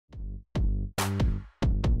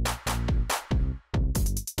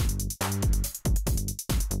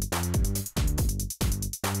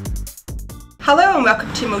Hello and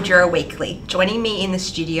welcome to Mildura Weekly. Joining me in the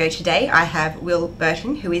studio today I have Will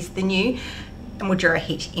Burton, who is the new Mildura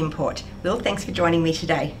Heat import. Will, thanks for joining me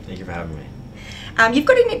today. Thank you for having me. You've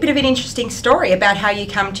got a bit of an interesting story about how you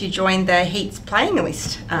come to join the Heat's playing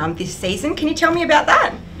list this season. Can you tell me about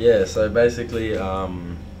that? Yeah, so basically I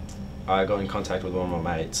got in contact with one of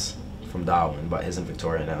my mates from Darwin, but he's in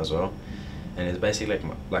Victoria now as well. And he's basically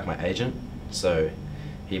like my agent. So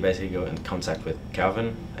he basically got in contact with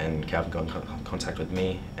Calvin, and Calvin got in contact with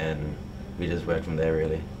me, and we just worked from there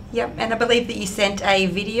really. Yep, and I believe that you sent a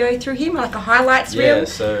video through him, like a highlights reel? Yeah,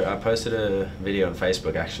 so I posted a video on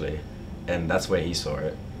Facebook actually, and that's where he saw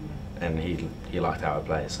it, and he liked how I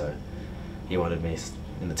play, so he wanted me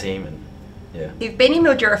in the team, and yeah. You've been in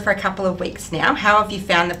Mildura for a couple of weeks now. How have you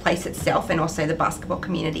found the place itself and also the basketball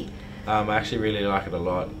community? I actually really like it a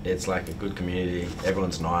lot. It's like a good community,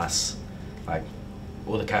 everyone's nice, like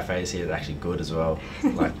all the cafes here are actually good as well.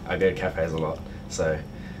 Like I go to cafes a lot, so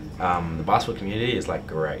the basketball community is like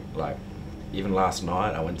great. Like even last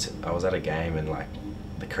night I was at a game and like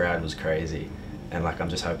the crowd was crazy, and like I'm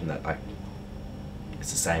just hoping that like it's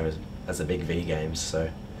the same as the big V games. So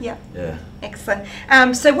yeah, excellent.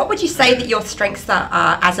 So what would you say that your strengths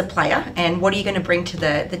are as a player, and what are you going to bring to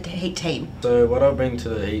the Heat team? So what I'll bring to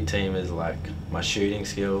the Heat team is like my shooting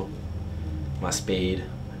skill, my speed,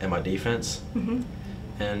 and my defense.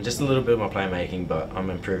 And just a little bit of my playmaking, but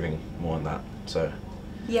I'm improving more on that. So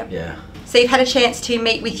yep. Yeah. So you've had a chance to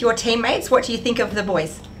meet with your teammates. What do you think of the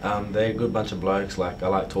boys? They're a good bunch of blokes. Like I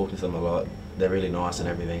like talking to them a lot. They're really nice and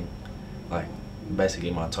everything. Like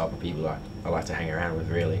basically my type of people like I like to hang around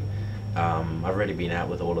with really. I've already been out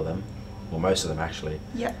with all of them, well most of them actually.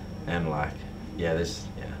 Yeah. And like these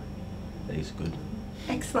good.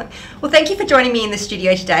 Excellent. Well, thank you for joining me in the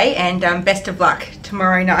studio today, and best of luck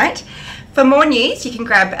tomorrow night. For more news, you can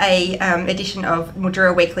grab a edition of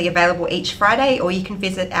Mildura Weekly available each Friday, or you can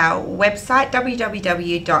visit our website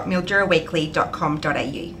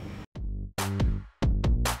www.milduraweekly.com.au.